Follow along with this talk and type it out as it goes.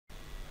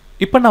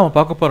இப்போ நாம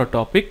பார்க்க போற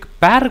டாபிக்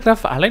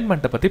paragraph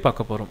alignment பத்தி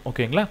பார்க்க போறோம்.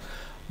 ஓகேங்களா?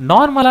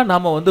 நார்மலா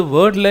நாம வந்து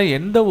வேர்ட்ல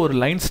எந்த ஒரு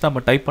லைன்ஸ்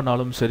நம்ம டைப்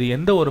பண்ணாலும் சரி,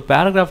 எந்த ஒரு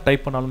paragraph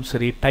டைப் பண்ணாலும்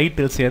சரி,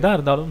 டைட்டில்ஸ் எதா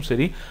இருந்தாலும்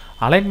சரி,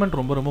 அலைன்மென்ட்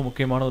ரொம்ப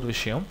முக்கியமான ஒரு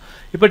விஷயம்.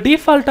 இப்போ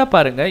டிஃபால்ட்டா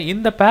பாருங்க,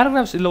 இந்த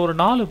paragraphs இல்ல ஒரு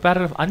 4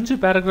 paragraph 5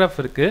 paragraph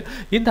இருக்கு.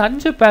 இந்த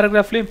 5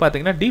 paragraphலயும்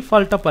பாத்தீங்கன்னா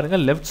டிஃபால்ட்டா பாருங்க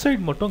லெஃப்ட்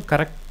சைடு மட்டும்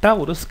கரெக்ட்டா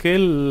ஒரு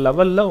ஸ்கேல்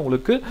லெவல்ல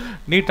உங்களுக்கு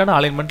நீட்டான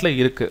அலைன்மென்ட்ல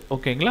இருக்கு.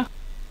 ஓகேங்களா?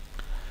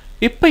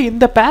 இப்போ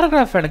இந்த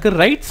பேராகிராஃப் எனக்கு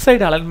ரைட்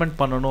சைடு அலைன்மெண்ட்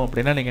பண்ணணும்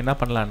அப்படின்னா நீங்கள் என்ன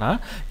பண்ணலான்னா,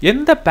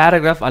 எந்த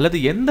பேராகிராஃப் அல்லது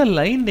எந்த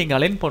லைன் நீங்கள்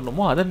அலைன்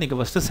பண்ணணுமோ அதை நீங்கள்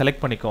ஃபஸ்ட்டு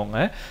செலக்ட்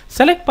பண்ணிக்கோங்க.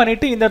 செலக்ட்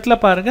பண்ணிவிட்டு இந்த இடத்துல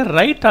பாருங்கள்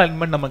ரைட்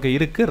அலைன்மெண்ட் நமக்கு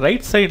இருக்குது.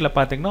 ரைட் சைடில்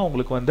பார்த்தீங்கன்னா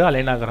உங்களுக்கு வந்து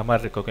அலைன் ஆகிற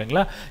மாதிரி இருக்குது.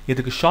 ஓகேங்களா?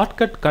 இதுக்கு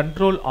ஷார்ட்கட்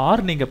Ctrl+R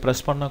நீங்கள்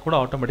ப்ரெஸ் பண்ணால் கூட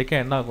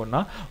ஆட்டோமேட்டிக்காக என்ன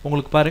ஆகும்னா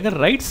உங்களுக்கு பாருங்கள்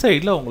ரைட்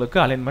சைடில் உங்களுக்கு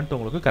அலைன்மெண்ட்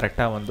உங்களுக்கு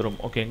கரெக்டாக வந்துடும்.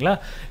 ஓகேங்களா?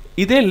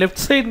 இதே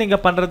லெஃப்ட் சைடு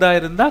நீங்கள் பண்ணுறதா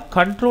இருந்தால்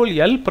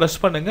Ctrl+L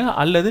ப்ரெஸ் பண்ணுங்கள்,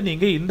 அல்லது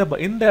நீங்கள்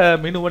இந்த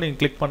மெனுவை நீங்கள்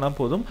கிளிக் பண்ணால்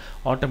போதும்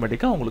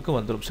ஆட்டோமேட்டிக்காக உங்களுக்கு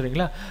வந்துடும்.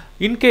 சரிங்களா?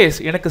 இன்கேஸ்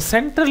எனக்கு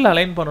சென்டரில்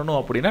அலைன் பண்ணணும்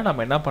அப்படின்னா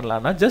நம்ம என்ன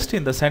பண்ணலாம்னா ஜஸ்ட்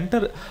இந்த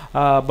சென்டர்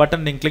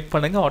பட்டன் நீங்கள் கிளிக்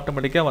பண்ணுங்கள்,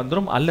 ஆட்டோமேட்டிக்காக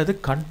வந்துடும். அல்லது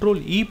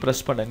Ctrl+E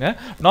ப்ரெஸ் பண்ணுங்கள்.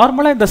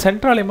 நார்மலாக இந்த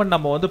சென்டர் அலைன்மெண்ட்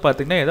நம்ம வந்து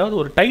பார்த்திங்கன்னா ஏதாவது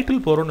ஒரு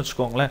டைட்டில் போகிறோம்னு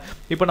வச்சுக்கோங்களேன்.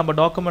 இப்போ நம்ம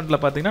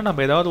டாக்குமெண்ட்டில் பார்த்திங்கன்னா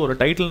நம்ம ஏதாவது ஒரு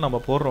டைட்டில்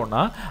நம்ம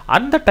போடுறோன்னா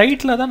அந்த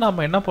டைட்டில் தான்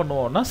நம்ம என்ன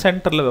பண்ணுவோம்னா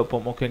சென்டரில்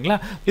வைப்போம். ஓகேங்களா?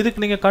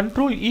 இதுக்கு நீங்கள்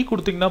Ctrl+E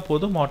கொடுத்தீங்கன்னா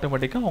போதும்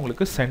ஆட்டோமேட்டிக்காக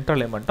உங்களுக்கு சென்டர்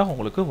எலிமெண்ட்டாக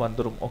உங்களுக்கு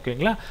வந்துடும்.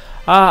 ஓகேங்களா?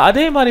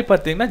 அதே மாதிரி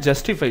பார்த்தீங்கன்னா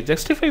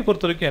ஜஸ்டிஃபை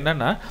பொறுத்த வரைக்கும்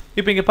என்னென்னா,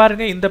 இப்போ இங்கே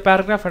பாருங்கள் இந்த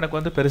பேராகிராஃப் எனக்கு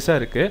வந்து பெருசாக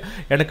இருக்குது.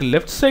 எனக்கு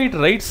left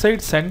side right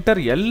side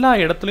centre எல்லா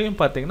இடத்துலையும்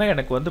பார்த்தீங்கன்னா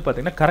எனக்கு வந்து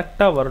பார்த்தீங்கன்னா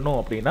கரெக்டாக வரணும்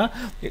அப்படின்னா,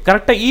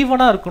 கரெக்டாக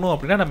ஈவனாக இருக்கணும்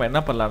அப்படின்னா நம்ம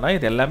என்ன பண்ணலாம்னா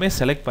இது எல்லாமே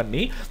செலக்ட்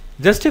பண்ணி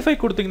ஜஸ்டிஃபை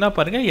கொடுத்தீங்கன்னா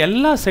பாருங்கள்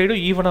எல்லா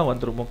சைடும் ஈவனாக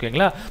வந்துடும்.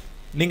 ஓகேங்களா?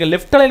 நீங்கள்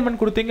லெஃப்ட் அலைன்மெண்ட்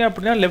கொடுத்தீங்க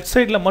அப்படின்னா லெஃப்ட்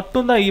சைடில்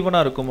மட்டும்தான்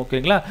ஈவனாக இருக்கும்.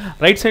 ஓகேங்களா?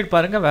 ரைட் சைடு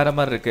பாருங்கள் வேறு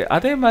மாதிரி இருக்குது.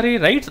 அதே மாதிரி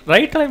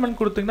ரைட் அலைன்மெண்ட்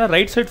கொடுத்தீங்கன்னா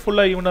ரைட் சைடு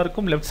ஃபுல்லாக ஈவனாக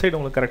இருக்கும், லெஃப்ட் சைடு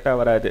உங்களுக்கு கரெக்டாக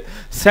வராது.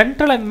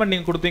 சென்டர் அலைன்மெண்ட்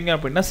நீங்கள் கொடுத்தீங்க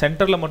அப்படின்னா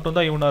சென்டரில்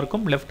மட்டும்தான் ஈவனாக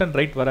இருக்கும், லெஃப்ட் அண்ட்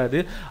ரைட்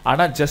வராது.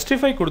 ஆனால்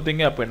ஜஸ்டிஃபை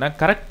கொடுத்தீங்க அப்படின்னா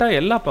கரெக்டாக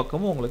எல்லா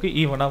பக்கமும் உங்களுக்கு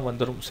ஈவனாக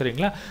வந்துடும்.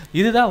 சரிங்களா?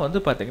 இதுதான்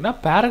வந்து பார்த்தீங்கன்னா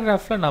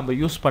பேராகிராஃபில் நம்ம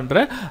யூஸ்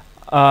பண்ணுற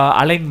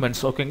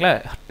அலைன்மெண்ட்ஸ். ஓகேங்களா?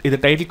 இது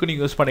டைட்டிலுக்கும்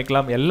நீங்கள் யூஸ்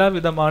பண்ணிக்கலாம், எல்லா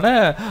விதமான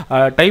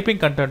டைப்பிங்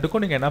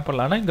கண்டென்ட்டுக்கும் நீங்கள் என்ன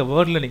பண்ணலாம்னா இந்த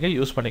வேர்டில் நீங்கள்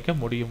யூஸ் பண்ணிக்க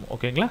முடியும்.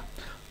 ஓகேங்களா?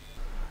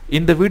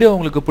 இந்த வீடியோ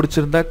உங்களுக்கு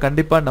பிடிச்சிருந்தா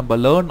கண்டிப்பாக நம்ம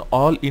லேர்ன்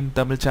ஆல் இன்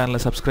தமிழ்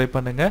சேனலை சப்ஸ்கிரைப்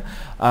பண்ணுங்கள்.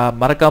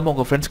 மறக்காமல்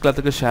உங்கள் ஃப்ரெண்ட்ஸ்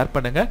எல்லாத்துக்கும் ஷேர்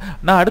பண்ணுங்கள்.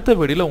 நான் அடுத்த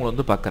வீடியோவில் உங்களை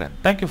வந்து பார்க்குறேன்.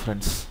 Thank you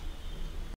friends.